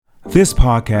This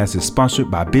podcast is sponsored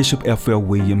by Bishop F.L.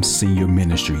 Williams Senior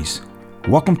Ministries.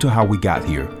 Welcome to How We Got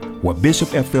Here, where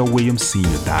Bishop F.L. Williams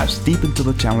Sr. dives deep into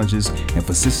the challenges and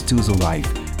vicissitudes of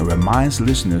life and reminds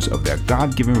listeners of their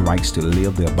God-given rights to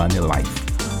live the abundant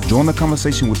life. Join the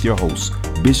conversation with your host,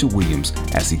 Bishop Williams,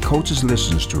 as he coaches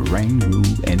listeners to reign, rule,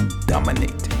 and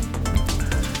dominate.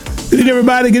 Good evening,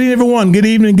 everybody. Good evening, everyone. Good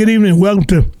evening. Good evening. Welcome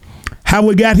to How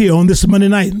We Got Here on this Monday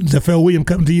night. It's F.L. Williams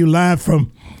coming to you live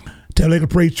from Tabernacle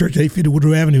Praise Church, 850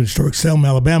 Woodrow Avenue, historic Selma,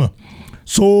 Alabama.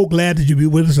 So glad that you be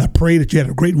with us. I pray that you had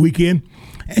a great weekend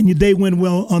and your day went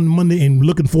well on Monday, and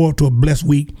looking forward to a blessed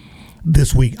week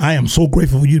this week. I am so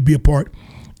grateful for you to be a part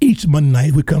each Monday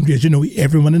night. We come to you, as you know,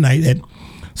 every Monday night at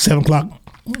 7 o'clock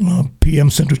p.m.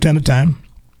 Central Standard Time.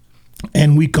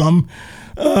 And we come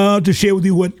to share with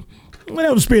you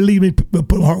whatever the Spirit leads me to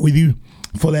put on heart with you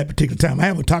for that particular time. I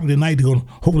have a topic tonight that's going to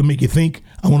hopefully make you think.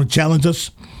 I want to challenge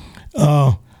us.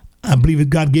 I believe that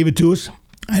God gave it to us,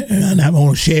 and I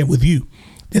want to share it with you.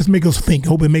 Let's make us think.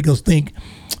 Hope it make us think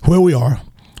where we are,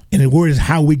 and the word is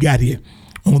how we got here.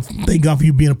 I want to thank God for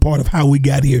you being a part of how we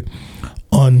got here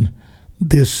on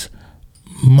this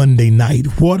Monday night.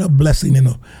 What a blessing and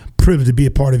a privilege to be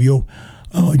a part of your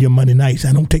Monday nights.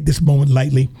 I don't take this moment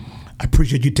lightly. I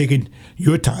appreciate you taking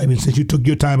your time, and since you took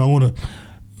your time, I want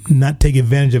to not take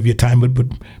advantage of your time, but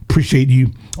appreciate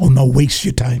you or not waste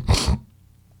your time.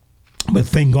 But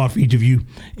thank God for each of you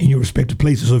in your respective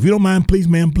places. So if you don't mind, please,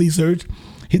 ma'am, please, sir,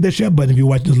 hit that share button if you're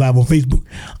watching this live on Facebook.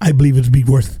 I believe it'll be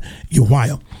worth your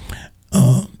while.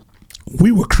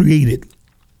 We were created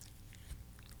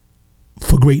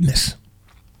for greatness.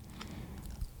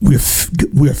 We're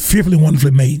fearfully,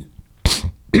 wonderfully made.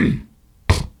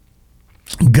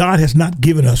 God has not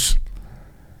given us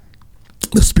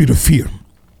the spirit of fear,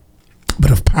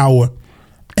 but of power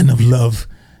and of love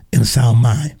and a sound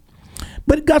mind.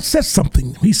 But God said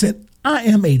something. He said, I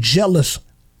am a jealous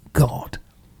God.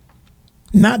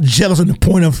 Not jealous in the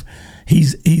point of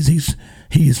he's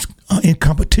in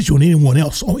competition with anyone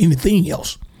else or anything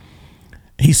else.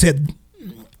 He said,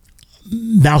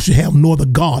 thou shalt have no other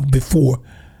God before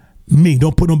me.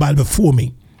 Don't put nobody before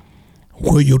me.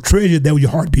 Where your treasure, there will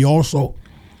your heart be also.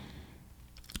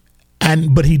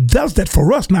 But he does that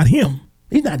for us, not him.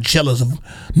 He's not jealous of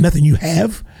nothing you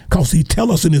have, because he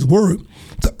tells us in his word,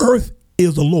 the earth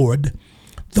is the Lord,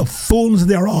 the fullness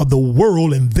thereof, the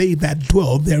world, and they that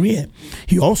dwell therein.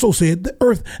 He also said, the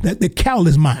earth, that the cattle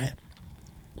is mine.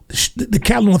 The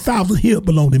cattle on 1,000 hills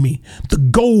belong to me. The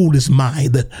gold is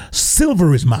mine. The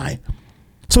silver is mine.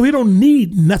 So he don't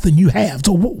need nothing you have.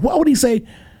 So why would he say,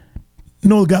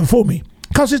 no God before me?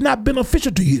 Because it's not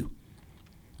beneficial to you.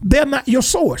 They're not your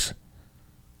source.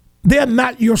 They're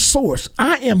not your source.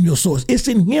 I am your source. It's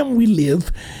in him we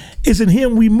live. It's in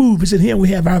him we move. It's in him we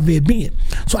have our very being.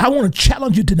 So I want to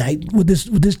challenge you tonight with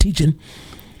this teaching.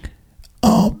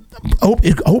 I hope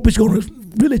it's going to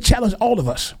really challenge all of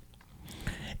us.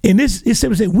 And this is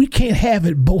simply saying we can't have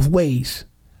it both ways.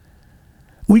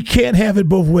 We can't have it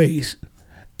both ways.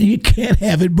 You can't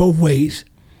have it both ways.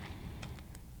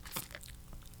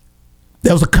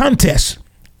 There was a contest.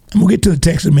 I'm gonna get to the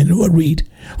text in a minute. I'll read.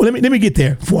 Well, let me get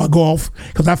there before I go off,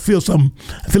 because I feel him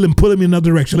pulling me in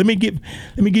another direction. Let me give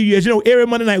you, as you know, every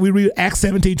Monday night we read Acts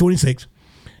 17:26,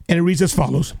 and it reads as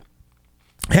follows: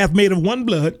 hath made of one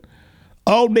blood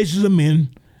all nations of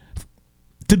men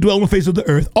to dwell on the face of the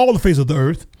earth, all the face of the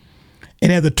earth, and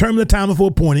hath determined the time before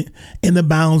appointed in the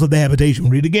bounds of the habitation.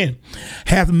 Read again.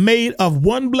 Hath made of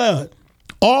one blood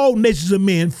all nations of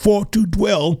men for to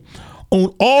dwell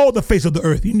on all the face of the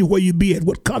earth. He knew where you'd be at,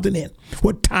 what continent,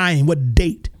 what time, what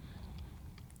date.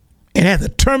 And hath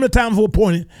determined the time before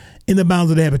appointed in the bounds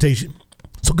of the habitation.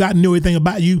 So God knew everything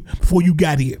about you before you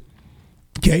got here.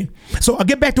 Okay? So I'll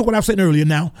get back to what I was saying earlier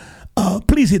now.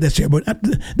 Please hit that share button.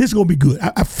 This is going to be good.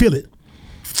 I feel it.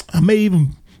 I may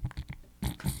even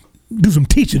do some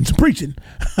teaching, some preaching.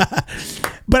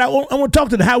 But I want to talk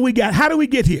to how do we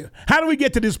get here? How do we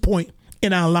get to this point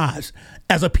in our lives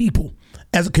as a people,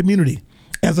 as a community,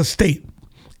 as a state,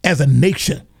 as a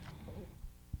nation?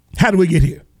 How do we get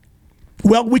here?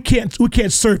 Well, we can't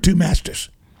serve two masters.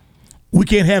 We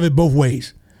can't have it both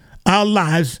ways. Our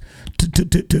lives,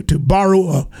 to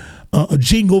borrow a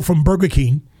jingle from Burger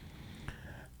King,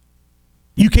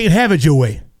 you can't have it your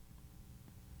way.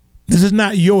 This is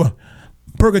not your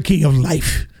Burger King of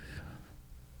life.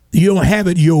 You don't have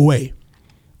it your way.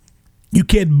 You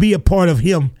can't be a part of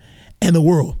him and the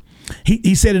world.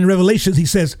 He said in Revelations, he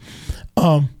says,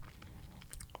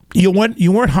 you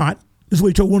weren't hot. This is what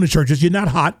he told one of the churches. You're not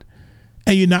hot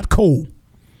and you're not cold.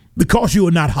 Because you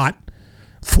are not hot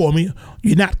for me,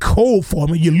 you're not cold for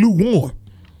me, you're lukewarm.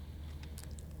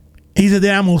 He said,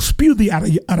 then I'm going to spew thee out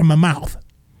of my mouth.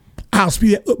 I'll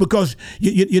spew that because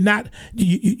you're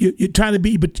trying to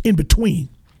be in between.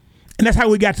 And that's how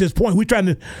we got to this point. We're trying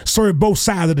to serve both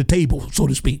sides of the table, so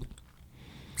to speak.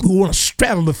 We want to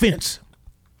straddle the fence.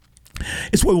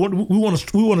 It's what we want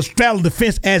to straddle the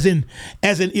fence, as in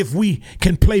if we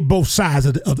can play both sides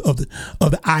of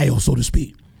the aisle, so to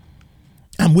speak.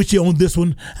 I'm with you on this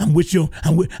one. I'm with you.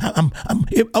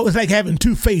 It's like having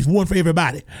two faces, one for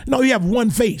everybody. No, you have one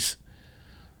face.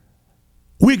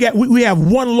 We have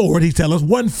one Lord, he tells us,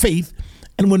 one faith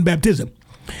and one baptism.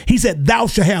 He said, thou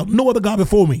shalt have no other God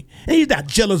before me. And he's not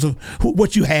jealous of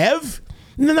what you have.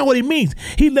 That's not what he means.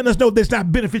 He let us know that it's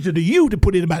not beneficial to you to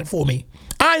put anybody before me.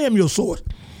 I am your source.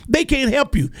 They can't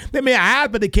help you. They may have eyes,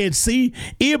 but they can't see,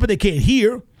 ear, but they can't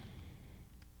hear.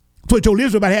 So he told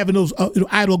Israel about having those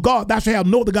idol gods. Thou shalt have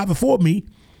no other God before me.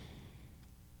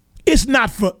 It's not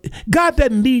for, God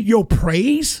doesn't need your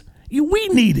praise. We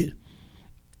need it.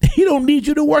 He don't need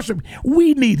you to worship.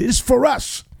 We need it. It's for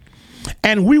us.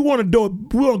 And we want to do it.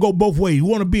 We want to go both ways. We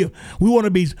want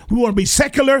to be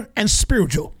secular and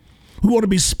spiritual. We want to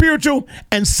be spiritual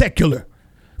and secular.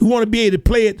 We want to be able to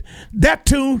play that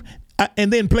tune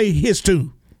and then play his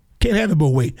tune. Can't have it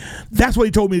both ways. That's what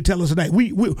he told me to tell us tonight.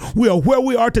 We are where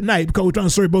we are tonight because we're trying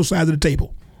to serve both sides of the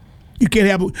table. You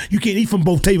can't eat from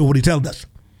both tables. What he tells us.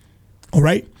 All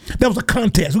right, that was a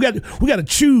contest. We got to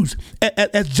choose.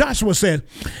 As Joshua said,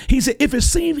 he said, if it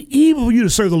seems evil for you to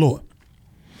serve the Lord,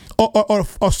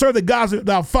 or serve the gods that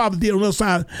our father did on the other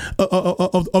side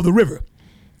of the river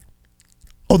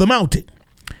or the mountain,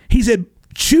 he said,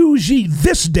 choose ye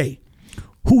this day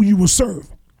who you will serve.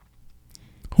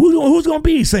 Who's going to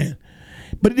be, he's saying.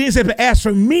 But it didn't say, but as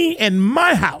for me and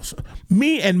my house,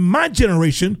 me and my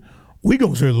generation, we're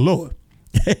going to serve the Lord.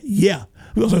 Yeah,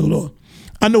 we're going to serve the Lord.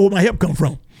 I know where my help comes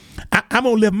from. I'm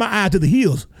going to lift my eye to the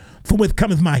hills from whence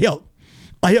cometh my help.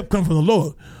 My help comes from the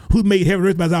Lord who made heaven and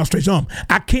earth by his outstretched arm.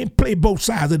 I can't play both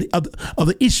sides of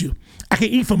the issue. I can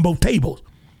eat from both tables.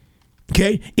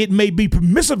 Okay? It may be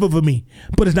permissible for me,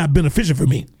 but it's not beneficial for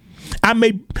me. I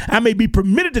may be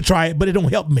permitted to try it, but it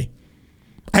don't help me.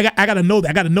 I got to know that.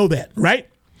 I got to know that, right?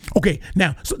 Okay,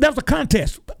 now, so that was a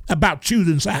contest about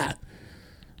choosing side.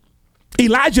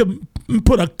 Elijah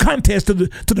put a contest to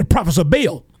the prophets of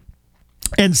Baal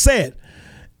and said,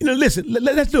 listen,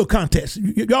 let's do a contest.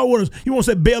 You want to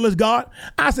say Baal is God?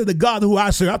 I said the God who I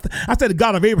serve. I said the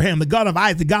God of Abraham, the God of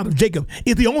Isaac, the God of Jacob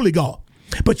is the only God.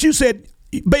 But you said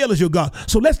Baal is your God.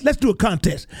 So let's do a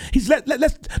contest.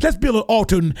 Let's build an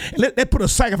altar and let's put a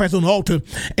sacrifice on the altar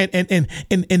and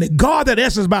the God that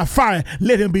answers by fire,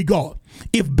 let him be God.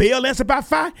 If Baal answers by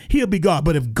fire, he'll be God.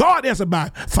 But if God answers by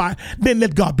fire, then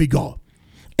let God be God.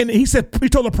 And he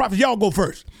told the prophets, y'all go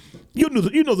first. You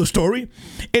know the story.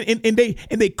 And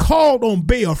they called on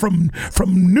Baal from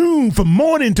noon, from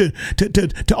morning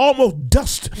to almost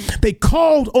dusk. They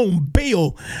called on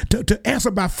Baal to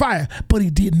answer by fire, but he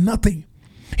did nothing.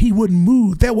 He wouldn't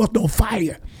move. There was no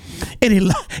fire.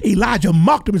 And Elijah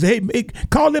mocked him and said, hey,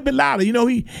 call a little bit louder.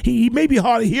 He may be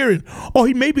hard of hearing, or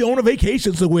he may be on a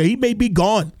vacation somewhere. He may be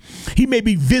gone. He may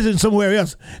be visiting somewhere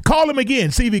else. Call him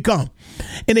again, see if he come.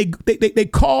 And they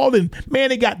called, and man,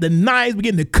 they got the knives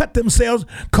beginning to cut themselves,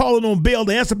 calling on Baal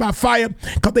to answer by fire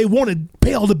because they wanted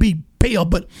Baal to be Baal,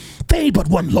 but they ain't but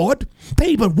one Lord. They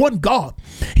ain't but one God.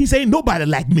 He said, ain't nobody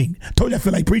like me. I told you I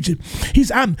feel like preaching. He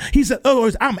said, in other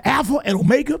words, I'm Alpha and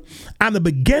Omega. I'm the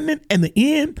beginning and the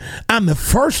end. I'm the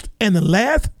first and the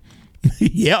last.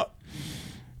 Yeah.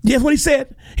 That's what he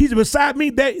said. He said, beside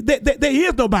me, there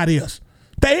is nobody else.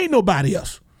 There ain't nobody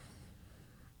else.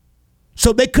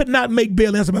 So they could not make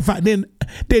Baal answer by fire. Then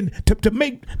to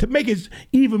make it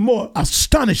even more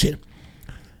astonishing,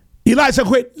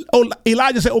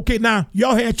 Elijah said, okay, now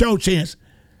y'all had your chance.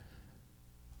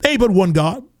 There ain't but one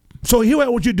God. So here's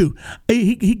what you do.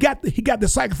 He got the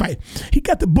sacrifice. He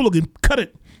got the bullock and cut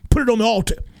it, put it on the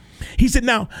altar. He said,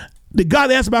 now, the God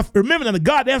that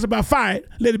answered by fire,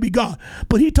 let it be God.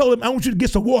 But he told him, I want you to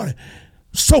get some water.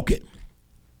 Soak it.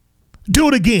 Do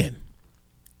it again.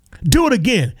 Do it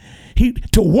again.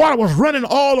 The water was running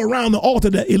all around the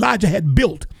altar that Elijah had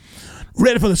built,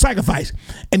 ready for the sacrifice.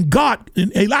 And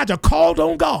Elijah called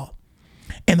on God.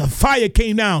 And the fire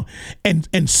came down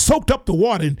and soaked up the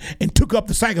water and took up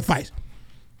the sacrifice.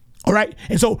 All right.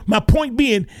 And so my point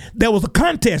being, there was a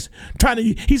contest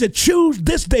he said, choose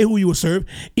this day who you will serve.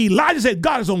 Elijah said,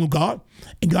 God is only God.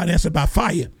 And God answered by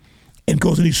fire. And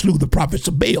goes and he slew the prophets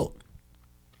of Baal.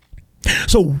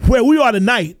 So where we are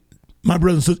tonight, my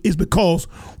brothers and sisters, is because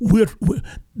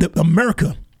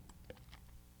America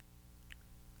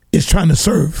is trying to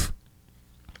serve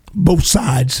both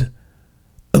sides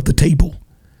of the table.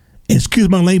 And excuse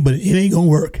my language, but it ain't going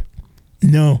to work.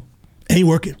 No, it ain't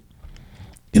working.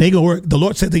 It ain't going to work. The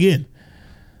Lord said again,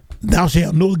 thou shalt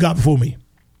have no God before me.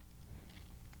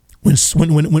 When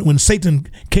Satan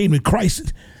came to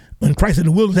Christ, when Christ in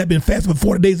the wilderness had been fasting for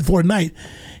 40 days and 40 nights,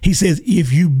 he says,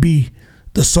 if you be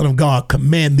the Son of God,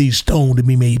 command these stones to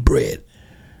be made bread.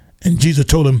 And Jesus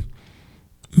told him,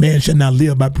 man shall not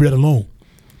live by bread alone,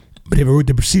 but every word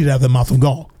that proceeded out of the mouth of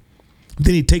God.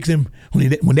 Then he takes him, when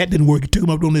that didn't work, he took him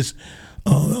up on this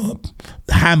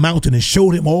high mountain and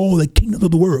showed him all the kingdoms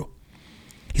of the world.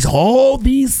 He said, all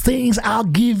these things I'll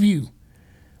give you.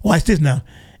 Watch this now.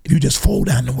 If you just fall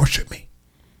down and worship me.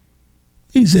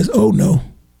 He says, oh no,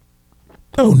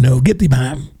 get thee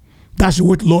behind me. Thou shalt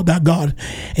worship the Lord thy God,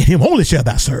 and him only shalt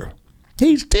thou serve.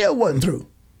 He still wasn't through.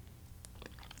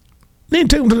 Then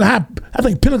took him to the high, I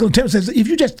think pinnacle of the temple, says, if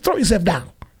you just throw yourself down,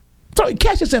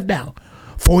 cast yourself down.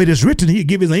 For it is written, he'll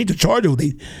give his angel charge over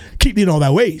thee, keep thee in all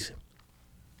thy ways.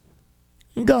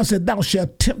 And God said, thou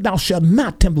shalt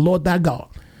not tempt the Lord thy God.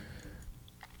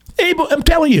 Abel, I'm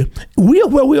telling you, we are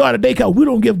where we are today because we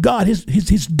don't give God his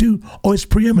due or his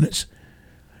preeminence.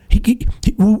 We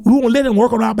won't let him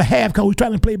work on our behalf because we're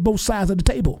trying to play both sides of the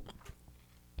table.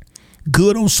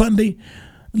 Good on Sunday,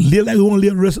 live like we want to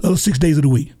live the rest of the 6 days of the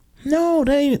week. No,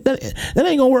 that ain't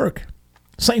going to work.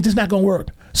 Saints, it's not going to work.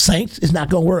 Saints, it's not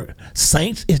going to work.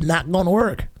 Saints, it's not going to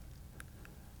work.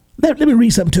 Let me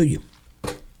read something to you.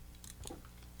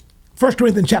 1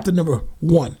 Corinthians chapter number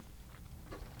 1.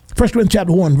 1 Corinthians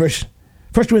chapter 1, verse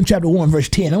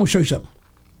 10. I want to show you something.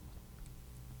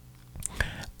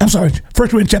 I'm sorry, 1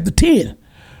 Corinthians chapter 10.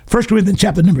 1 Corinthians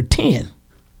chapter number 10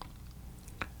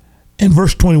 and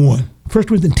verse 21. 1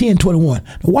 Corinthians 10, 21.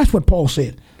 Now watch what Paul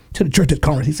said to the church at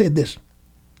Corinth. He said this.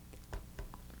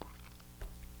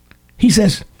 He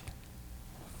says,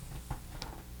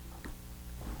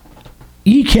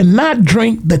 ye cannot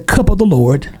drink the cup of the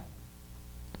Lord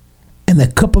and the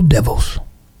cup of devils.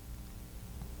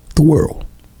 The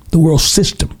world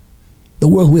system, the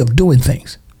world way of doing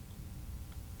things.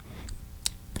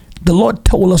 The Lord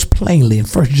told us plainly in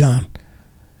 1 John,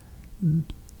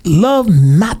 love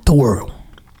not the world,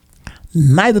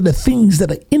 neither the things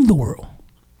that are in the world.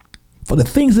 For the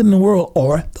things in the world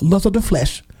are the lust of the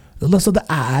flesh, the lust of the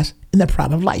eyes, and the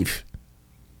pride of life.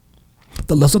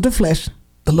 The lust of the flesh,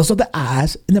 the lust of the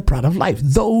eyes, and the pride of life.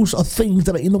 Those are things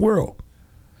that are in the world,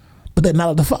 but they're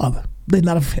not of the Father. They're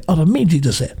not of me,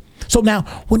 Jesus said. So now,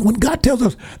 when God tells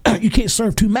us you can't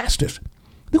serve two masters,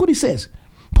 look what he says.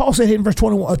 Paul said in verse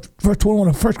 21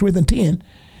 of 1 Corinthians 10,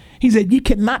 he said, you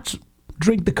cannot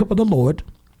drink the cup of the Lord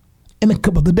and the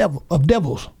cup of the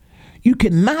devils. You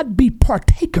cannot be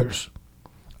partakers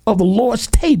of the Lord's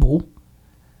table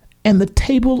and the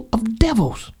table of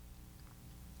devils.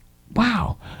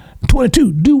 Wow.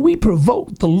 22, do we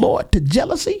provoke the Lord to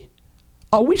jealousy?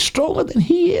 Are we stronger than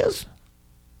he is?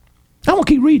 I want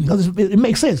to keep reading because it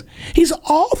makes sense. He said,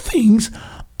 all things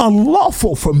are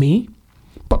lawful for me,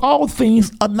 but all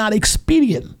things are not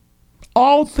expedient.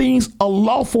 All things are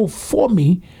lawful for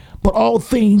me, but all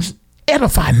things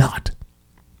edify not.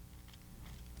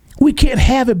 We can't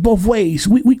have it both ways.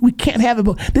 We can't have it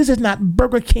both. This is not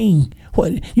Burger King.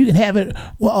 You can have it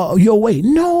your way.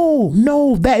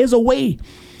 No, there is a way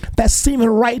that seemeth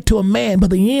right to a man, but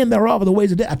the end thereof are the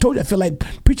ways of death. I told you I feel like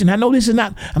preaching. I know this is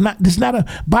not a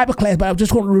Bible class, but I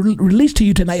just want to release to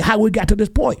you tonight how we got to this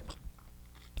point.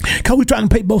 Because we're trying to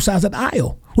play both sides of the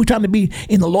aisle. We're trying to be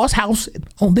in the Lord's house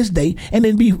on this day and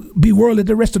then be worldly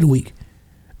the rest of the week.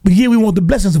 But here we want the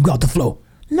blessings of God to flow.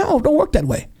 No, don't work that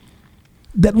way.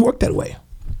 Doesn't work that way.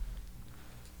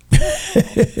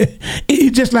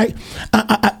 It's just like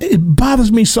it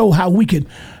bothers me so how we can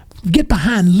get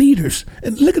behind leaders.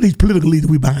 And look at these political leaders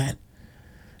we behind.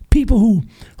 People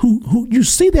who you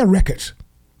see their records.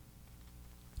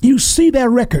 You see their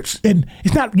records, and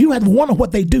it's not you have to wonder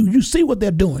what they do. You see what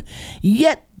they're doing.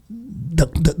 Yet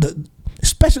the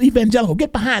especially evangelical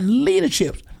get behind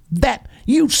leaderships that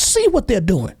you see what they're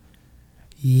doing.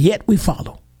 Yet we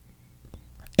follow.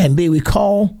 And then we're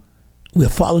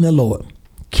following the Lord.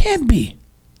 Can't be.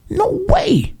 No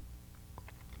way.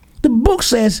 The book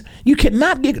says you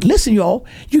cannot get, listen y'all,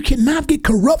 you cannot get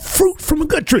corrupt fruit from a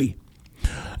good tree.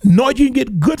 Nor you can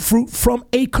get good fruit from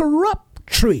a corrupt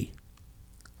tree.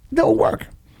 Don't work.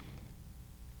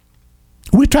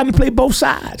 We're trying to play both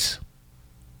sides.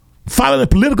 Following the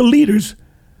political leaders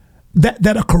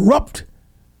that are corrupt,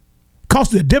 cause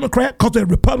they're Democrat, cause they're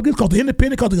Republicans, cause they're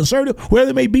independent, cause they're conservative, wherever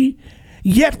they may be.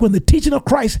 Yet when the teaching of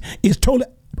Christ is totally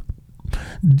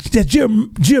that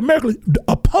geometrically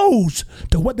opposed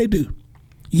to what they do,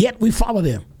 yet we follow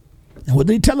them. And what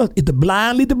they tell us, if the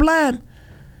blind lead the blind,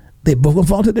 they both gonna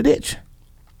fall into the ditch.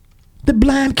 The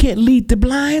blind can't lead the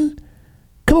blind.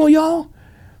 Come on, y'all.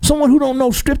 Someone who don't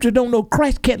know Scripture, don't know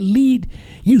Christ, can't lead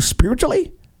you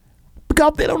spiritually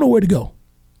because they don't know where to go.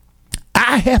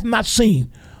 I have not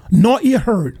seen, nor ear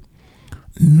heard,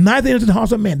 neither into the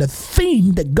hearts of man, the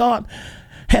thing that God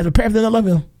has prepared for them that love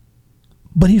him,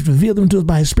 but he's revealed them to us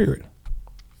by his Spirit.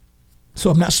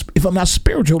 So if I'm not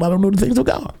spiritual, I don't know the things of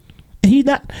God. And he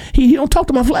don't talk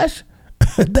to my flesh.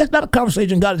 That's not a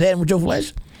conversation God is having with your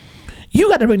flesh. You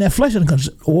got to bring that flesh in.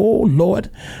 Oh, Lord.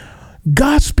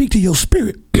 God speak to your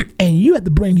spirit, and you have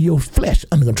to bring your flesh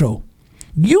under control.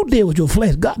 You deal with your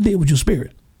flesh. God deal with your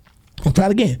spirit. I'll try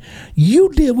it again. You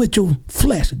deal with your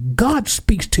flesh. God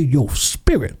speaks to your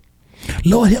spirit.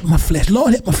 Lord, help my flesh.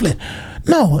 Lord, help my flesh.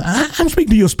 No, I'm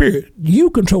speaking to your spirit.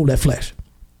 You control that flesh.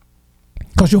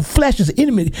 Because your flesh is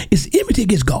enemy. It's enmity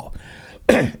against God.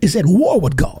 It's at war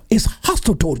with God. It's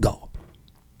hostile toward God.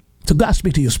 So God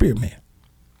speaks to your spirit, man.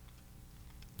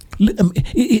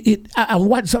 I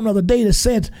watched something the other day that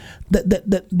said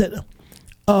that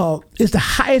it's the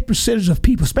highest percentage of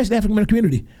people, especially the African American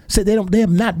community, said they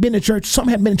have not been to church. Some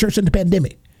haven't been to church in the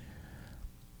pandemic.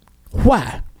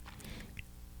 Why?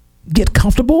 Get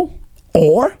comfortable,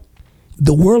 or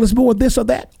the world is more this or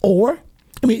that, or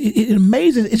it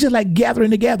amazes. It's just like gathering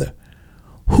together.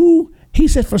 He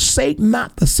said, forsake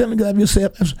not the assembling of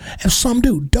yourself as some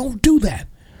do. Don't do that,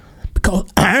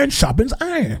 because iron sharpens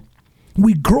iron.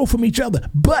 We grow from each other.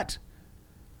 But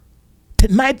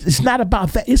tonight, it's not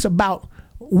about that. It's about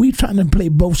we trying to play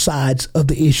both sides of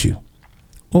the issue.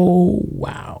 Oh,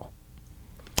 wow.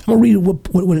 I'm going to read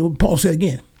what Paul said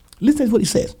again. Listen to what he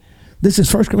says. This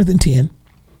is 1 Corinthians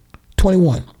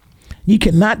 10:21. You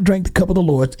cannot drink the cup of the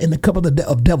Lord and the cup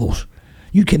of devils.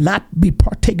 You cannot be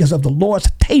partakers of the Lord's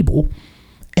table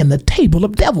and the table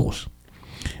of devils.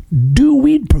 Do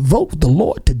we provoke the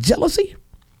Lord to jealousy?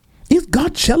 Is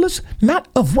God jealous, not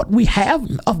of what we have,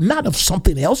 not of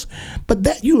something else, but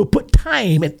that you will put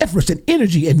time and efforts and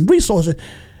energy and resources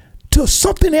to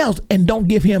something else and don't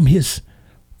give him his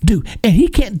due? And he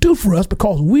can't do for us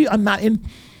because we're not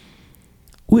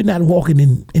walking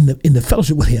in the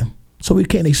fellowship with him, so we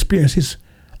can't experience his.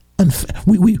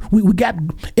 We got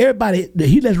everybody.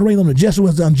 He lets rain on the just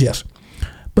as the unjust,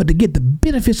 but to get the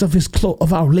benefits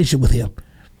of our relationship with him,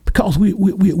 because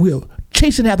we're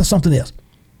chasing after something else.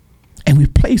 And we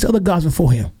place other gods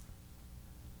before him.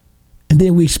 And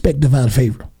then we expect divine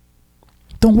favor.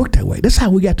 Don't work that way. That's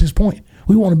how we got to this point.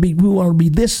 We want to be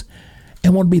this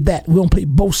and want to be that. We want to play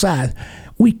both sides.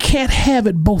 We can't have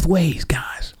it both ways,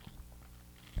 guys.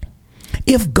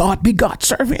 If God be God,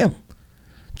 serve him.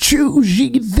 Choose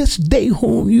ye this day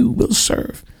whom you will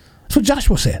serve. That's what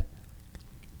Joshua said.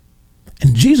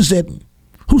 And Jesus said,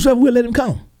 whosoever will, let him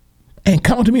come. And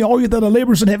come to me, all you that are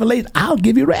laborers and heavy laden, I'll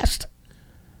give you rest.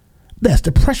 There's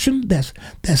depression, there's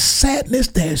sadness,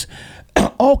 there's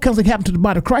all kinds of things happen to the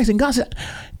body of Christ. And God said,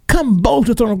 come bold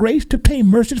to the throne of grace to obtain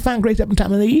mercy, to find grace up in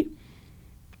time of need.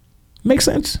 Make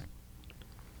sense?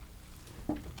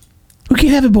 We can't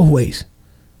have it both ways.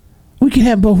 We can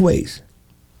have it both ways.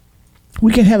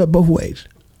 We can have it both ways.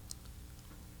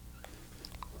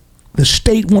 The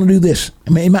state want to do this.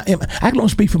 I can only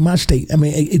speak for my state.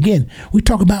 Again, we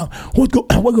talk about what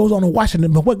goes on in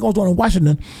Washington, but what goes on in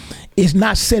Washington is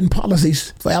not setting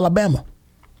policies for Alabama.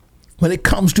 When it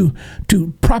comes to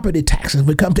property taxes,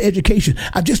 when it comes to education,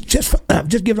 I've just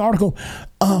given an article,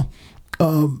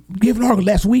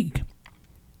 last week,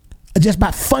 just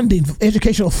about funding,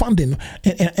 educational funding,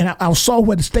 and I saw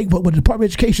what the Department of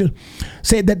Education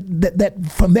said that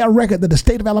from their record that the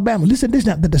state of Alabama, listen to this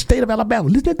now, that the state of Alabama,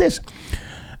 listen to this,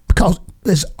 because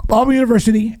there's Auburn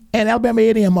University and Alabama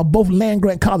A&M are both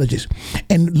land-grant colleges,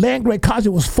 and land-grant colleges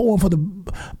was formed for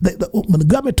when the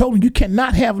government told them you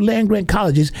cannot have land-grant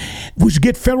colleges which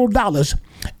get federal dollars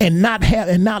and not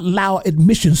allow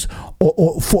admissions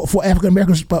or for African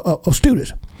American of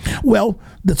students. Well,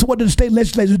 so what did the state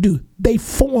legislators do? They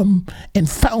formed and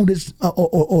founded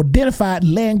or identified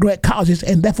land-grant colleges,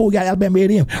 and therefore we got Alabama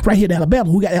A&M right here in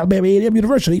Alabama. We got Alabama A&M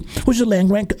University, which is a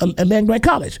land-grant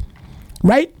college,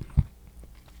 right?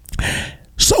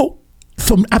 So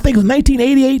from I think it was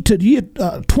 1988 to the year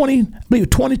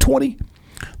 2020,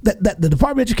 that the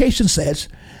Department of Education says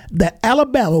that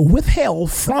Alabama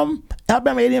withheld from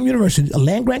Alabama A&M University, a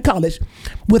land-grant college,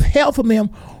 withheld from them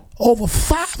over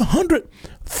 $500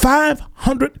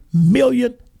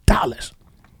 million.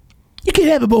 You can't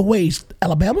have it both ways,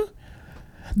 Alabama.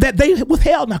 That they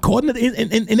withheld, and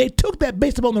they took that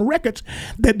based upon the records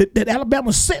that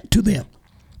Alabama sent to them.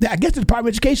 I guess the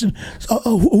Department of Education,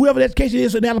 whoever the education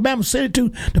is in Alabama, sent it to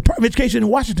the Department of Education in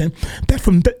Washington that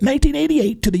from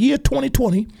 1988 to the year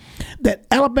 2020, that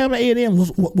Alabama A&M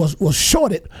was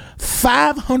shorted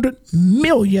 $500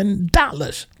 million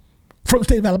from the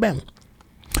state of Alabama.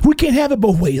 We can't have it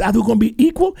both ways. Either we're going to be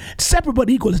equal, separate but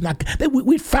equal is not.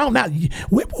 We found out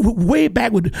way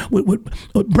back with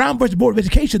Brown versus Board of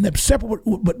Education that separate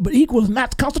but equal is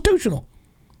not constitutional.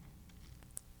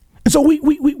 And so we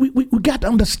got to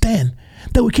understand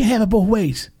that we can't have it both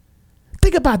ways.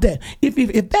 Think about that. If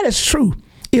that is true,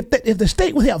 if the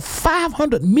state would have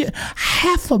 $500 million,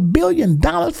 $500 million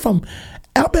from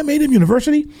Alabama A&M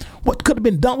University, what could have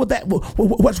been done with that?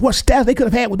 What status they could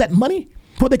have had with that money?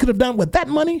 What they could have done with that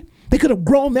money? They could have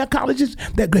grown their colleges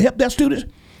that could help their students.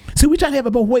 See, we try to have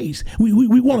it both ways. We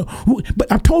want to,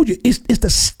 but I told you, it's the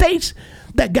states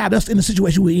that got us in the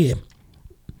situation we're in.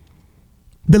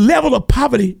 The level of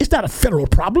poverty, it's not a federal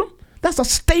problem. That's a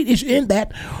state issue in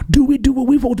that. Do we do what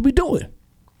we're supposed to be doing?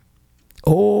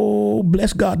 Oh,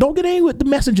 bless God. Don't get angry with the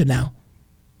messenger now.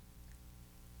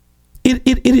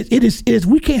 It is,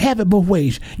 we can't have it both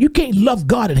ways. You can't love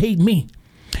God and hate me.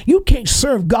 You can't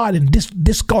serve God and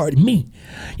discard me.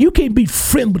 You can't be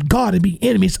friends with God and be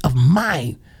enemies of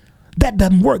mine. That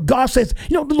doesn't work. God says,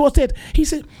 the Lord said, he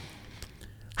said,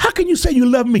 how can you say you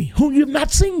love me whom you have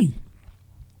not seen?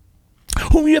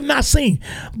 Whom you have not seen,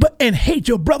 and hate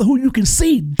your brother who you can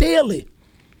see daily.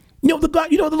 What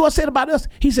the Lord said about us?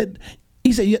 He said,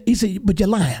 but you're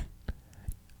lying.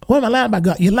 What am I lying about,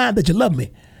 God? You're lying that you love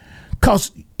me.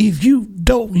 Because if you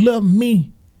don't love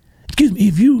me,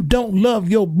 if you don't love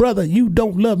your brother, you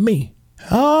don't love me.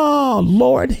 Oh,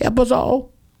 Lord, help us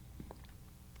all.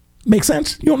 Make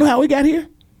sense? You don't know how we got here?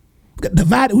 We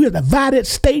are divided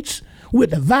states. We're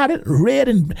divided red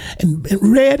and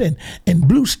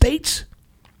blue states,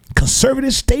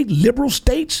 conservative states, liberal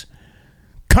states.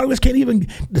 Congress can't even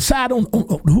decide on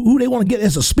who they want to get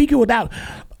as a speaker without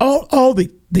all the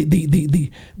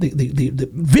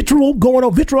vitriol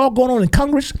going on in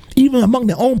Congress, even among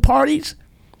their own parties.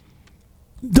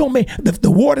 Don't make the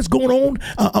war that's going on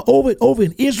over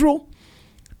in Israel.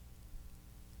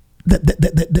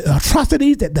 The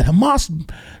atrocities that the Hamas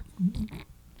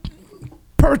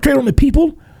perpetrate on the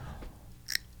people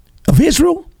of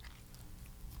Israel.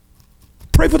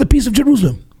 Pray for the peace of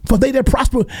Jerusalem, for they that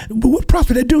prosper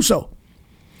they do so.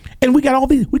 And we got all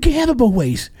these. We can't have it both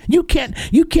ways. You can't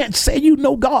say you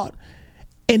know God,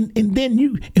 and then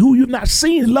who you've not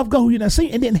seen, love God who you've not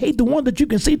seen, and then hate the one that you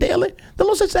can see daily. The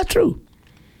Lord says that's true.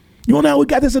 You know how we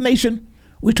got this as a nation?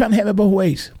 We're trying to have it both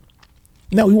ways.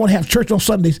 Now we want to have church on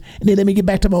Sundays, and then let me get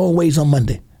back to my own ways on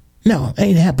Monday. No,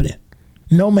 ain't happening.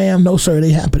 No, ma'am, no, sir, it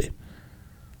ain't happening.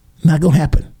 Not going to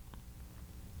happen.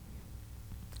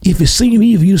 If it seem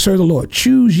evil you to serve the Lord,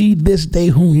 choose ye this day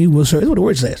whom you will serve. That's what the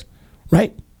word says,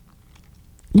 right?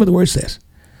 That's what the word says.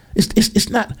 It's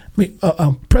not,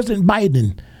 President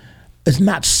Biden is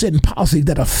not setting policies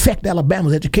that affect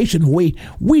Alabama's education the way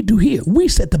we do here. We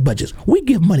set the budgets. We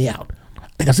give money out.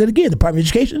 Like I said again, the Department of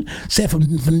Education said from I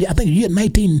think the year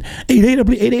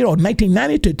 1988 or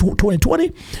 1990 to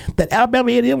 2020 that Alabama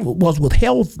A&M was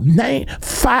withheld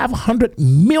 $500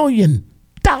 million,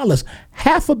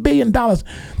 $500 million that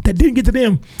didn't get to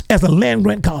them as a land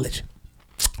grant college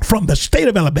from the state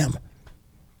of Alabama.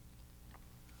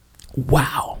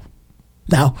 Wow.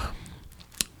 Now,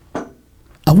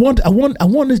 I wonder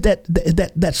is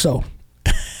that so?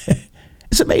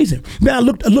 It's amazing. Then I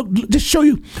looked, just show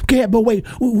you, okay, but wait,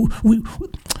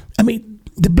 I mean,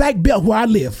 the black belt where I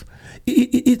live,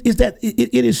 it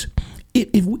is,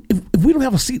 if we don't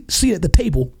have a seat at the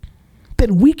table,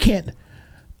 then we can't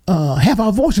have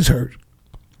our voices heard.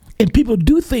 And people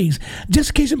do things,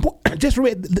 just case in point, just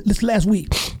read this last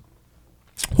week,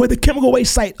 where the chemical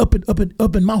waste site up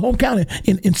in my home county,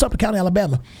 in Suffolk County,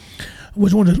 Alabama,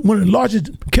 was one of the largest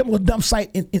chemical dump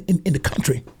site in the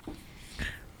country.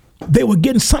 They were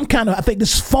getting some kind of, I think,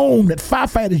 this foam that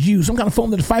firefighters use, some kind of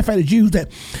foam that the firefighters use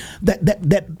that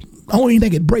I don't even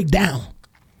think it break down.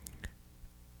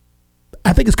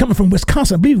 I think it's coming from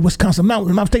Wisconsin. I believe Wisconsin. Now,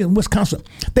 I'm mistaken, Wisconsin.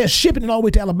 They're shipping it all the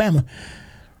way to Alabama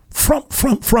from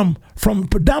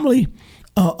predominantly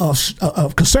a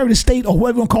conservative state or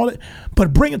whatever you want to call it,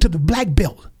 but bring it to the black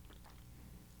belt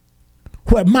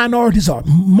where minorities are,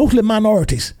 mostly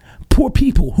minorities, poor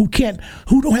people who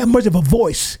don't have much of a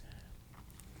voice.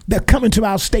 They're coming to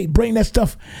our state, bring that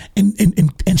stuff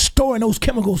and storing those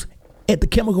chemicals at the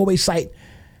chemical waste site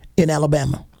in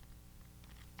Alabama.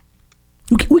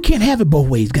 We can't have it both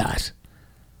ways, guys.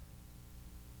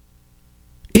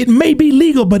 It may be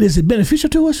legal, but is it beneficial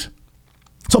to us?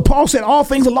 So Paul said, all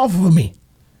things are lawful for me,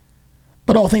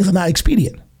 but all things are not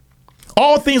expedient.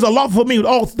 All things are lawful for me, but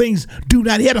all things do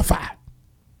not edify.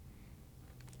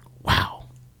 Wow.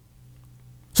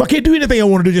 So I can't do anything I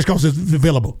want to do just because it's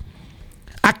available.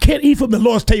 I can't eat from the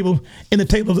Lord's table and the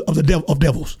table of the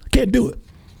devils. Can't do it.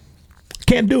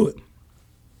 Can't do it.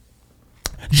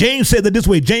 James said that this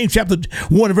way. James chapter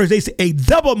 1 verse 8 says, a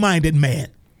double-minded man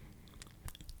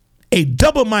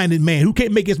who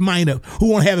can't make his mind up, who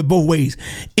won't have it both ways,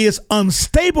 is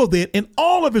unstable then in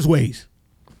all of his ways.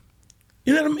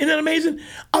 Isn't that amazing?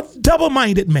 A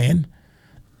double-minded man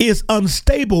is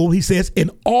unstable, he says, in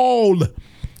all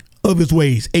of his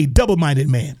ways. A double-minded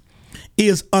man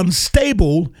is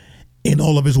unstable in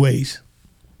all of his ways.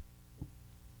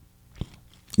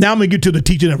 Now I'm going to get to the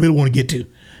teaching I really want to get to.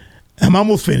 I'm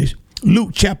almost finished.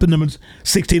 Luke chapter number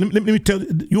 16. Let me tell you,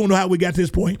 you want to know how we got to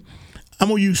this point? I'm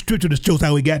going to use scripture to show us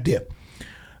how we got there.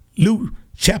 Luke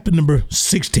chapter number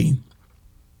 16.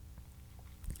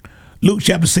 Luke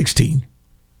chapter 16,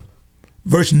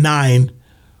 verse 9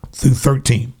 through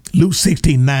 13. Luke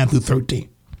 16, 9 through 13.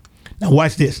 Now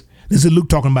watch this. This is Luke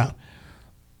talking about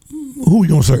who you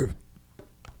going to serve.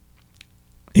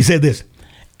 He said this,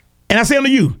 and I say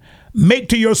unto you, make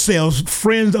to yourselves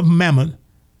friends of mammon,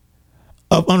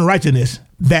 of unrighteousness,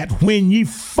 that when you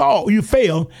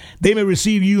fail, they may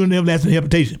receive you in everlasting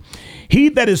habitation. He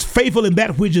that is faithful in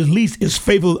that which is least is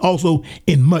faithful also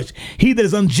in much. He that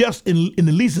is unjust in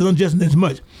the least is unjust in as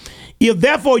much. If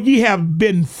therefore ye have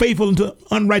been faithful unto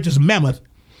unrighteous mammon,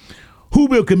 who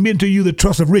will commit to you the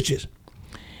trust of riches?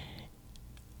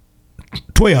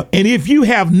 12. And if you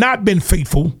have not been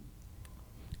faithful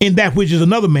in that which is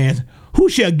another man's, who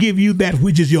shall give you that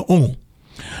which is your own?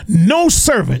 No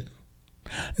servant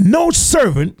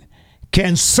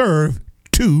can serve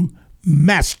two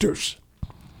masters.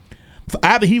 For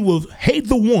either he will hate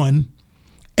the one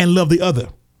and love the other,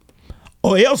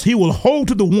 or else he will hold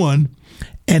to the one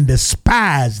and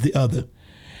despise the other.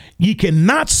 You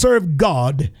cannot serve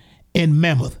God and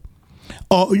mammon,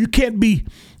 or you can't be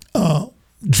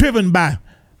driven by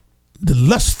the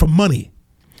lust for money,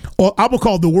 or I will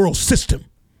call the world system.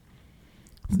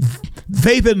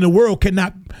 They that in the world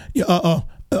cannot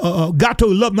God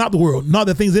told you, love not the world, not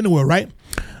the things in the world, right?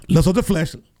 Lust of the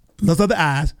flesh, lust of the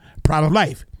eyes, pride of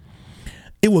life.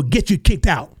 It will get you kicked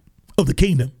out of the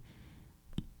kingdom.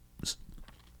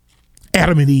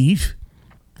 Adam and Eve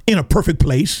in a perfect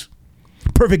place,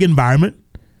 perfect environment,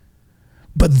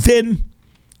 but then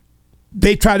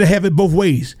they try to have it both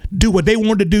ways. Do what they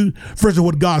want to do versus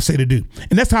what God said to do.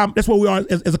 And that's where we are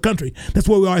as a country. That's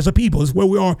where we are as a people. That's where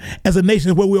we are as a nation.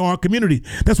 That's where we are as a community.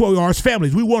 That's where we are as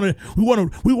families. We're trying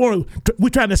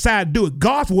to decide, do it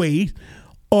God's way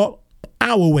or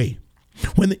our way.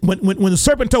 When the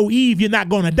serpent told Eve, you're not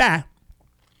going to die,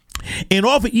 in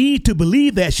order for Eve to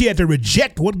believe that, she had to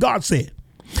reject what God said.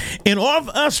 In order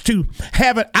for us to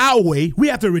have it our way, we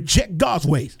have to reject God's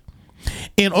ways.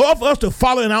 In order for us to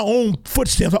follow in our own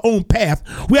footsteps, our own path,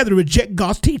 we have to reject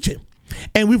God's teaching.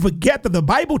 And we forget that the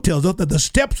Bible tells us that the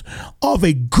steps of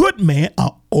a good man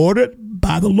are ordered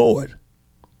by the Lord,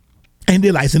 and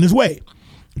delights in his way.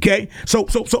 Okay? So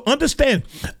understand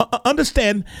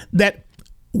that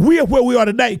we are where we are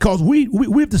today because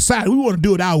we've decided we want to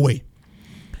do it our way.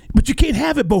 But you can't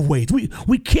have it both ways.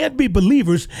 We can't be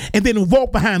believers and then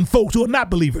walk behind folks who are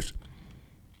not believers.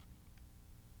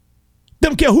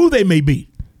 Don't care who they may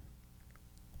be.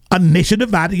 A nation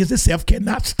divided against itself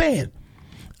cannot stand.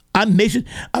 A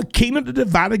kingdom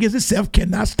divided against itself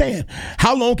cannot stand.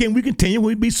 How long can we continue when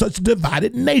we be such a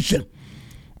divided nation?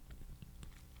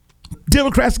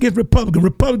 Democrats against Republican,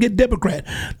 Republican against Democrat,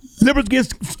 liberals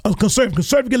against conservative,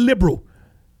 conservative against liberal.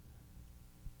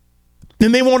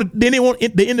 And they want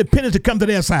the independents to come to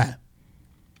their side.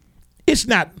 It's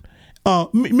not.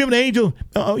 Remember the angel?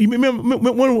 Remember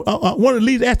when one of the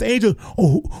leaders asked the angel,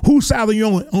 "Oh, whose side are you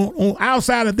on our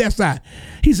side or their side?"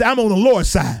 He said, "I'm on the Lord's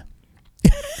side."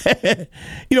 It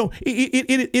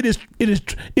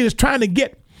is trying to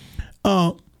get,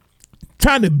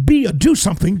 trying to be or do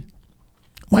something.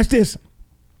 Watch this,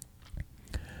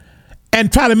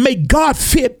 and try to make God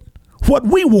fit what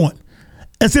we want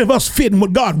instead of us fitting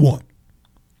what God wants.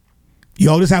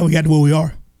 Y'all, this is how we got to where we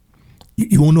are.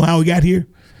 You want to know how we got here?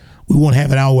 We want to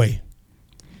have it our way.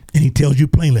 And he tells you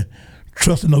plainly,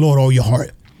 trust in the Lord all your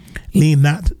heart. Lean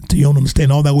not to your own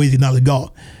understanding. All thy ways acknowledge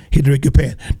God. He'll direct your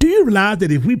path. Do you realize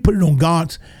that if we put it on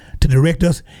God to direct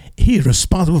us, he is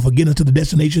responsible for getting us to the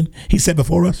destination he set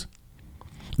before us?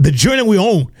 The journey we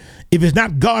on, if it's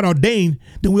not God ordained,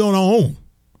 then we're on our own.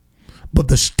 But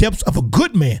the steps of a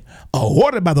good man are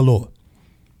ordered by the Lord.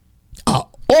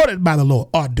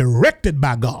 Are directed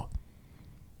by God.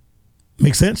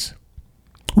 Make sense?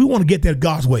 We want to get there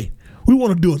God's way. We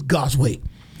want to do it God's way.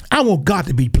 I want God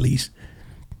to be pleased.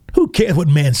 Who cares what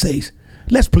man says?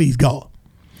 Let's please God.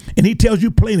 And he tells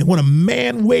you plainly, when a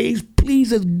man ways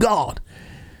pleases God,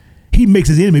 he makes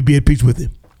his enemy be at peace with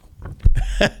him.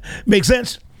 Make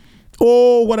sense?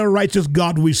 Oh, what a righteous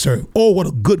God we serve. Oh, what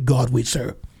a good God we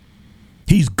serve.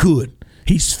 He's good.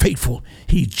 He's faithful.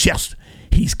 He's just.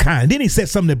 He's kind. Then he said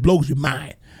something that blows your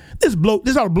mind. This ought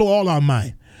to blow all our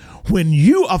mind. When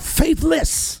you are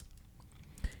faithless,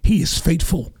 he is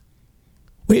faithful.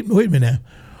 Wait a minute now.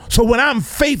 So when I'm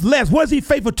faithless, what is he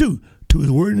faithful to? To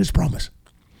his word and his promise.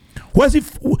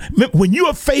 When you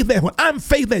are faithless, when I'm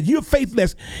faithless, you're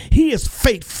faithless, he is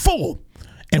faithful.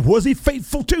 And what is he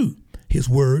faithful to? His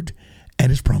word and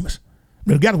his promise.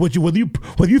 Regardless of whether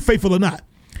you're faithful or not,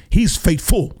 he's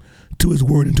faithful to his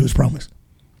word and to his promise.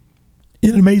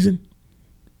 Isn't it amazing?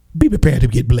 Be prepared to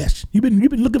get blessed. You've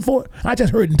been looking for it? I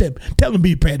just heard him tell them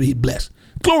be prepared to get blessed.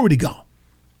 Glory to God.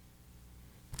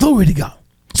 Glory to God.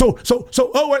 So,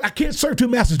 I can't serve two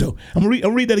masters though. I'm gonna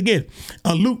read that again.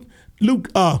 Luke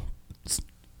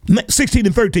 16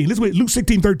 and 13. Listen what Luke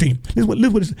 16, 13. Listen what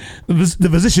the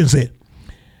physician said.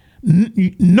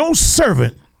 No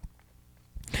servant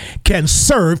can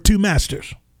serve two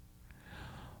masters.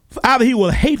 Either he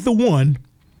will hate the one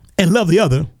and love the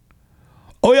other,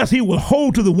 or else he will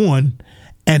hold to the one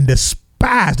and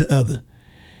despise the other.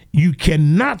 You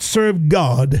cannot serve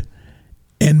God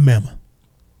and mammon.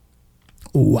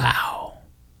 Wow.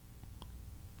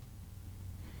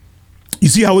 You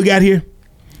see how we got here?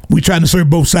 We're trying to serve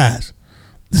both sides.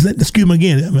 Excuse me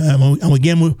again. I'm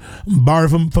again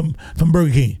borrowing from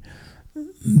Burger King.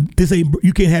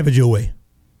 You can't have it your way.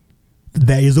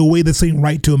 There is a way that seems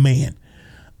right to a man,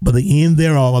 but the end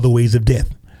thereof are the ways of death.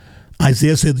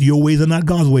 Isaiah says, your ways are not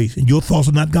God's ways, and your thoughts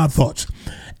are not God's thoughts.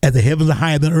 As the heavens are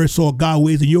higher than earth, so are God's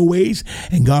ways and your ways,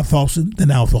 and God's thoughts than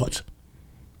our thoughts.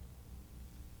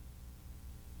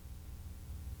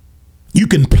 You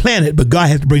can plan it, but God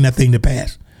has to bring that thing to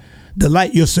pass.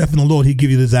 Delight yourself in the Lord, he'll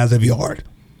give you the desires of your heart.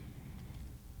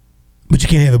 But you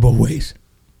can't have it both ways.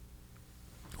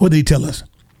 What did he tell us?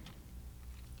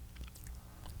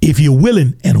 If you're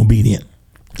willing and obedient,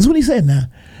 that's what he said now,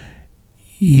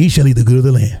 ye shall eat the good of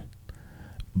the land.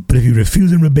 But if you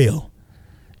refuse and rebel,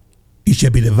 you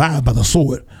shall be devoured by the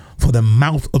sword, for the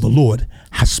mouth of the Lord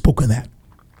has spoken that.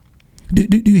 Do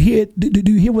you hear?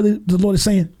 Do you hear what the Lord is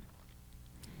saying?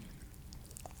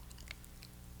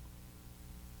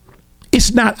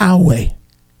 It's not our way.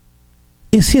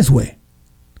 It's his way.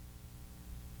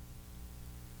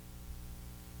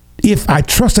 If I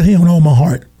trust in him with all my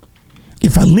heart,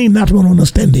 if I lean not to my own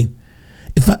understanding,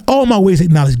 if I all my ways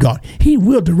acknowledge God, he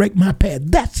will direct my path.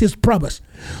 That's his promise.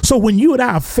 So when you and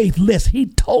I are faithless, he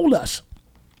told us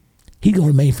he's going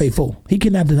to remain faithful. He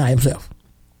cannot deny himself.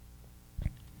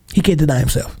 He can't deny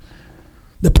himself.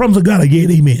 The promise of God are yea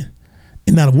and amen.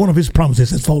 And not one of his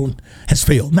promises has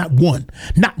failed. Not one.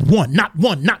 Not one. Not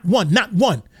one. Not one. Not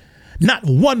one. Not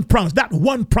one promise. Not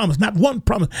one promise. Not one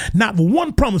promise. Not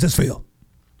one promise has failed.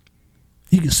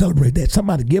 You can celebrate that.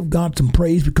 Somebody give God some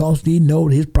praise because they know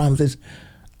that his promises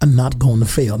are not going to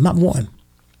fail. Not one.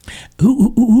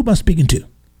 Who am I speaking to?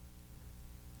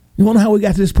 You want to know how we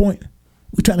got to this point?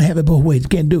 We're trying to have it both ways. You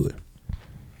can't do it.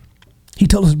 He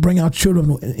told us to bring our children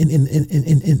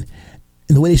in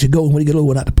the way they should go, and when they get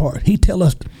older, not depart. He tell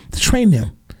us to train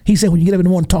them. He said, when you get up in the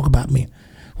morning, talk about me.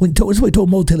 This is what he told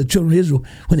Moses, tell the children of Israel,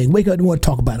 when they wake up in the morning,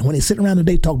 talk about it. When they sit around the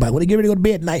day, talk about it. When they get ready to go to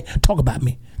bed at night, talk about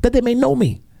me. That they may know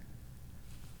me.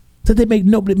 That they may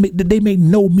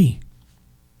know me.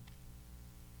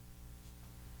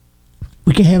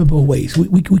 We can't have it both ways.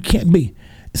 We can't be.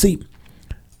 See,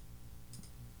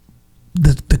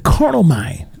 the carnal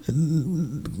mind.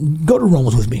 Go to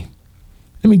Romans with me.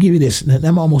 Let me give you this.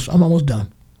 I'm almost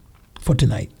done for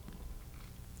tonight.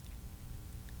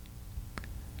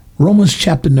 Romans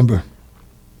chapter number.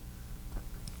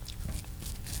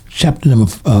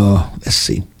 Let's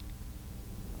see.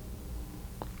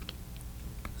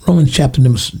 Romans chapter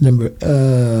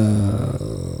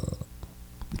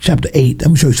chapter 8.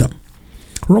 Let me show you something.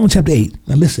 Romans chapter 8.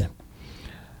 Now listen.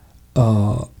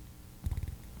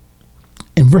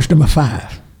 In verse number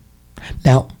 5.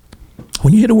 Now,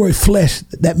 when you hear the word flesh,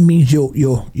 that means your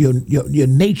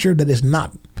nature that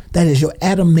is your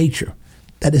Adam nature.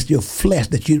 That is your flesh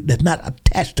that's not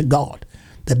attached to God,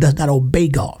 that does not obey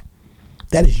God.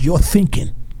 That is your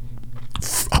thinking,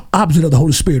 opposite of the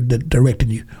Holy Spirit that directed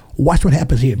you. Watch what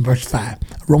happens here in verse 5,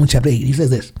 Romans chapter 8. He says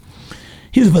this.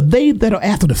 He says, for they that are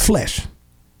after the flesh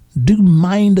do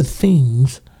mind the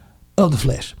things of the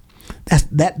flesh.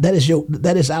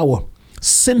 That is our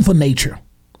sinful nature.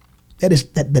 That is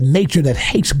the nature that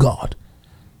hates God.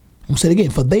 I'm going to say it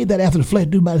again. For they that after the flesh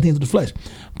do by the things of the flesh,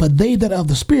 but they that are of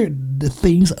the Spirit, the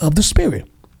things of the Spirit.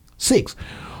 6.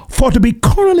 For to be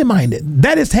carnally minded,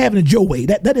 that is having it your way.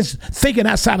 That is thinking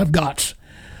outside of God's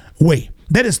way.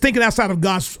 That is thinking outside of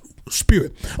God's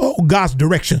spirit. Oh, God's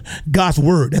direction, God's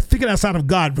word. That's thinking outside of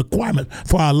God's requirement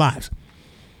for our lives.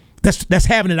 That's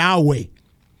having it our way.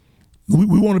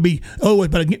 We want to be always,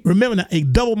 but again, remember now, a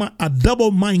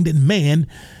double-minded man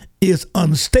is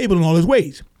unstable in all his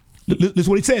ways. This is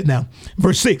what he says now.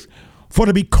 Verse 6. For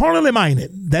to be carnally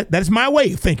minded, that's my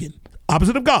way of thinking,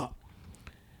 opposite of God,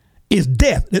 is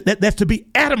death. That's to be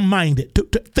Adam-minded,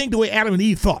 to think the way Adam and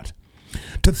Eve thought.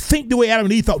 To think the way Adam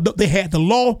and Eve thought. They had the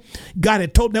law. God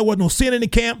had told them there was no sin in the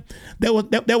camp. There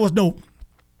was no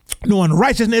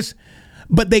unrighteousness.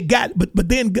 But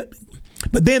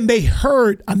then they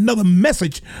heard another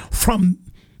message from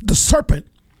the serpent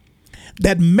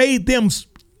that made them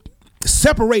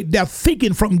separate their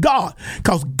thinking from God,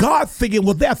 because God thinking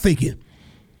was their thinking.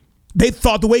 They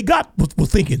thought the way God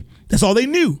was thinking. That's all they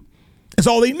knew. That's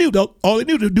all they knew. All they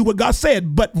knew to do what God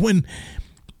said. But when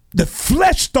the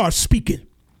flesh starts speaking,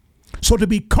 so to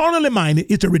be carnally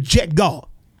minded is to reject God.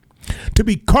 To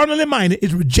be carnally minded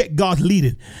is to reject God's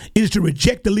leading. It is to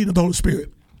reject the leading of the Holy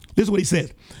Spirit. This is what he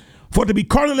says. For to be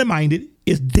carnally minded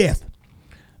is death,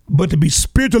 but to be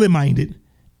spiritually minded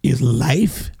is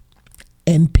life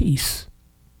and peace.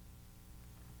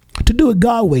 To do it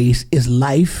God's ways is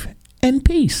life and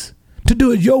peace. To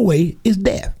do it your way is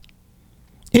death.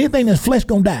 Anything that's flesh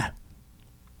gonna die.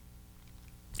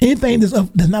 Anything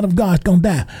that's not of God is gonna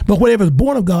die. But whatever is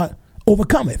born of God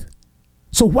overcometh.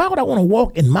 So why would I want to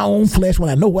walk in my own flesh when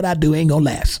I know what I do ain't gonna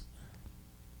last?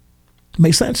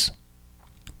 Make sense?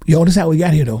 Yo, this is how we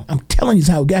got here, though. I'm telling you, this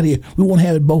is how we got here. We want to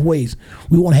have it both ways.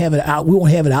 We want to have it out. We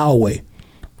want to have it our way.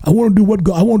 I want to do what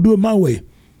God. I want to do it my way.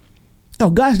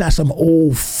 No, God's not some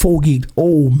old fogey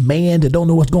old man that don't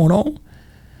know what's going on.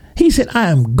 He said, "I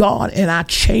am God, and I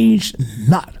change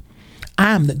not.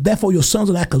 I am therefore your sons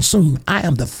are not consumed. I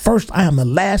am the first. I am the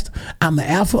last. I'm the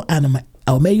Alpha. I'm the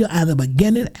Omega. I'm the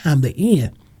beginning. I'm the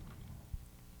end.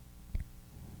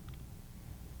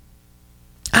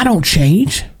 I don't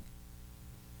change.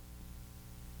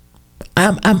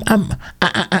 I'm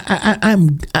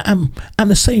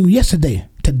the same yesterday,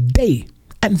 today,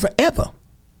 and forever.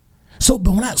 So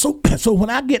when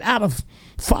I get out of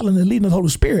following the leading of the Holy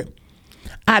Spirit,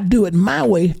 I do it my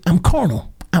way. I'm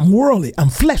carnal. I'm worldly. I'm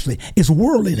fleshly. It's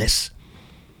worldliness.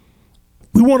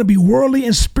 We want to be worldly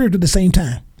and spiritual at the same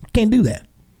time. Can't do that.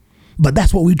 But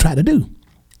that's what we try to do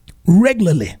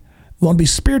regularly. We want to be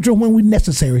spiritual when we're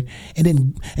necessary,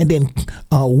 and then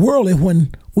worldly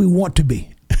when we want to be.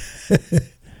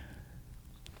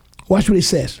 Watch what it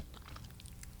says.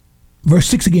 Verse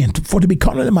 6 again. For to be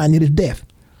carnally minded is death,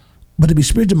 but to be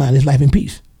spiritual minded is life and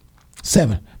peace.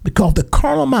 7. Because the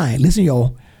carnal mind, listen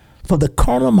y'all, for the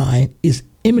carnal mind is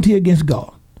enmity against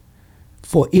God,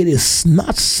 for it is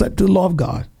not subject to the law of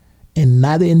God, and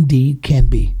neither indeed can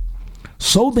be.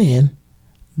 So then,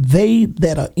 they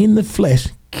that are in the flesh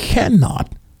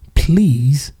cannot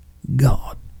please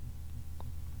God.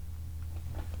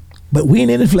 But we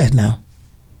ain't in the flesh now,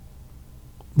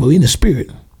 but we in the spirit.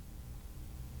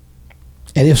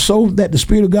 And if so, that the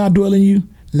Spirit of God dwell in you,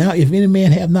 now if any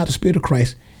man have not the Spirit of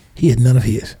Christ, he is none of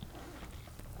his.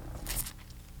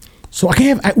 So we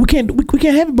can't have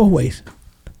it both ways.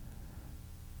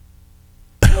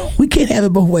 We can't have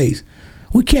it both ways.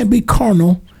 We can't be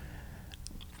carnal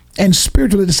and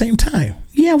spiritual at the same time.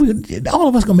 Yeah, all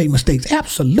of us gonna make mistakes.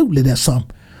 Absolutely, there's some,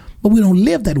 but we don't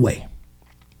live that way.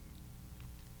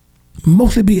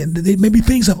 Mostly they may be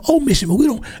things of omission, but we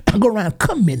don't go around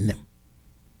commending them.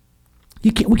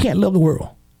 We can't love the world.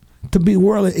 To be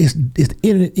worldly is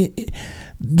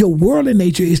your worldly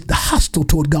nature is hostile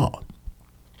toward God.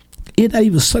 It's not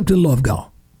even subject to the law of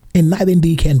God, and neither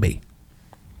indeed can be.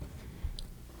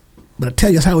 But I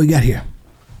tell you, that's how we got here.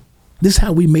 This is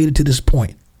how we made it to this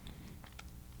point.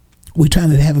 We're trying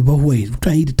to have it both ways. We're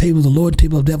trying to eat the table of the Lord, the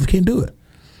table of the devil. Can't do it.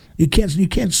 You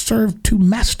can't serve two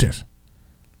masters.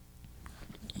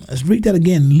 Let's read that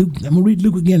again. Luke. I'm gonna read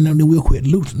Luke again now real quick.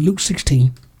 Luke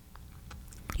 16.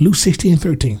 Luke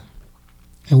 16:13.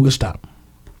 And we'll stop.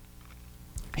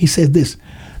 He says this: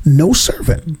 no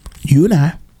servant, you and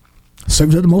I,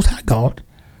 servants of the Most High God,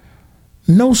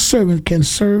 no servant can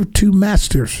serve two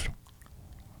masters.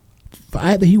 For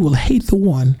either he will hate the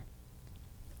one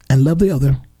and love the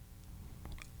other,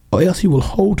 or else he will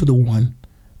hold to the one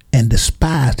and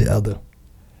despise the other.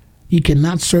 You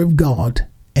cannot serve God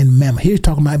and mammon. Here's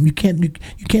talking about you can't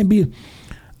be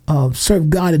serve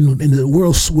God in the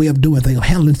world's way of doing things, of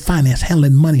handling finance,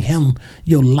 handling money, handling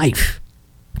your life.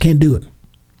 Can't do it.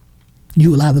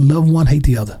 You will either love one, hate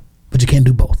the other, but you can't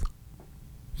do both.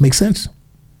 Make sense?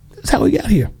 That's how we got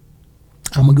here.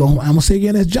 I'm gonna say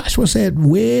again, as Joshua said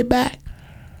way back,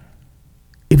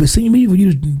 if it seemed evil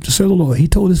you to serve the Lord, he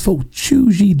told his folk,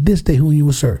 choose ye this day whom you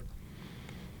will serve.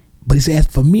 But he said, as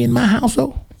for me and my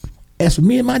household, as for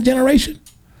me and my generation,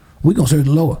 we're going to serve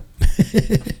the Lord.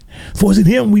 For it's in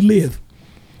him we live.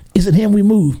 It's in him we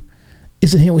move.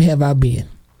 It's in him we have our being.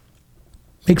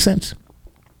 Make sense?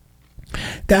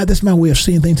 God, that's my way of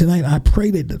seeing things tonight. I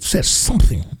pray that it said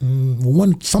something.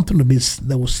 Something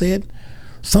that was said,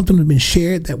 something that had been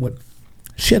shared that would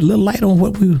shed a little light on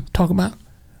what we were talking about.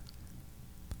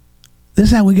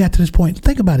 This is how we got to this point.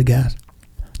 Think about it, guys.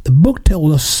 The book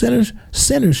tells us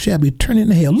sinners shall be turned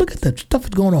into hell. Look at the stuff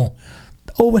that's going on.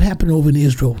 Oh, what happened over in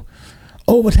Israel.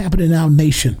 Oh, what's happening in our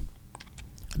nation.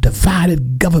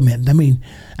 Divided government. I mean,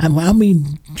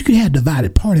 you can have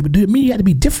divided party, but do it mean you got to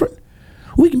be different?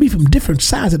 We can be from different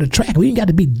sides of the track. We ain't got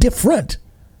to be different.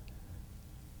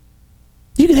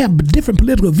 You can have a different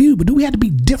political view, but do we have to be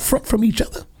different from each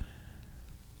other?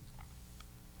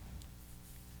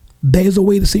 There's a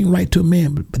way to seem right to a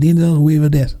man, but the end of the way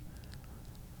of death.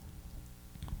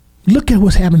 Look at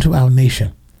what's happened to our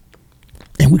nation.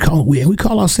 And we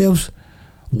call ourselves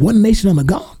one nation under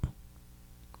God.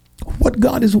 What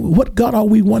God are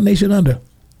we one nation under?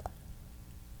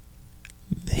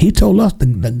 He told us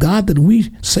the God that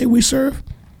we say we serve,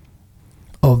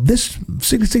 of this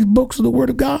 66 books of the Word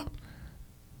of God,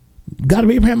 God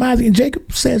of Abraham, Isaac, and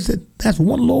Jacob, says that that's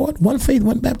one Lord, one faith,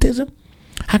 one baptism.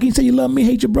 How can you say you love me,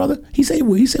 hate your brother? He said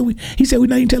we're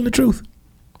not even telling the truth.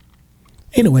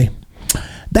 Anyway,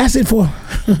 that's it for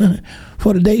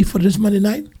today, for this Monday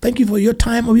night. Thank you for your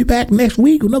time. I'll be back next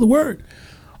week with another word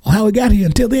on how we got here.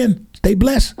 Until then, stay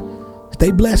blessed.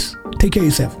 Stay blessed. Take care of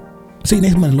yourself. See you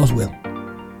next Monday, Lord's will.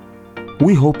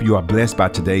 We hope you are blessed by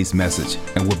today's message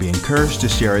and will be encouraged to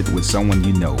share it with someone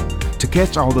you know. To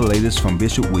catch all the latest from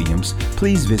Bishop Williams,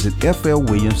 please visit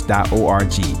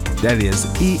flwilliams.org. That is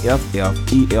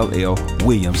EFFELL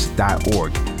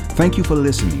Williams.org. Thank you for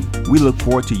listening. We look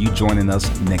forward to you joining us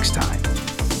next time.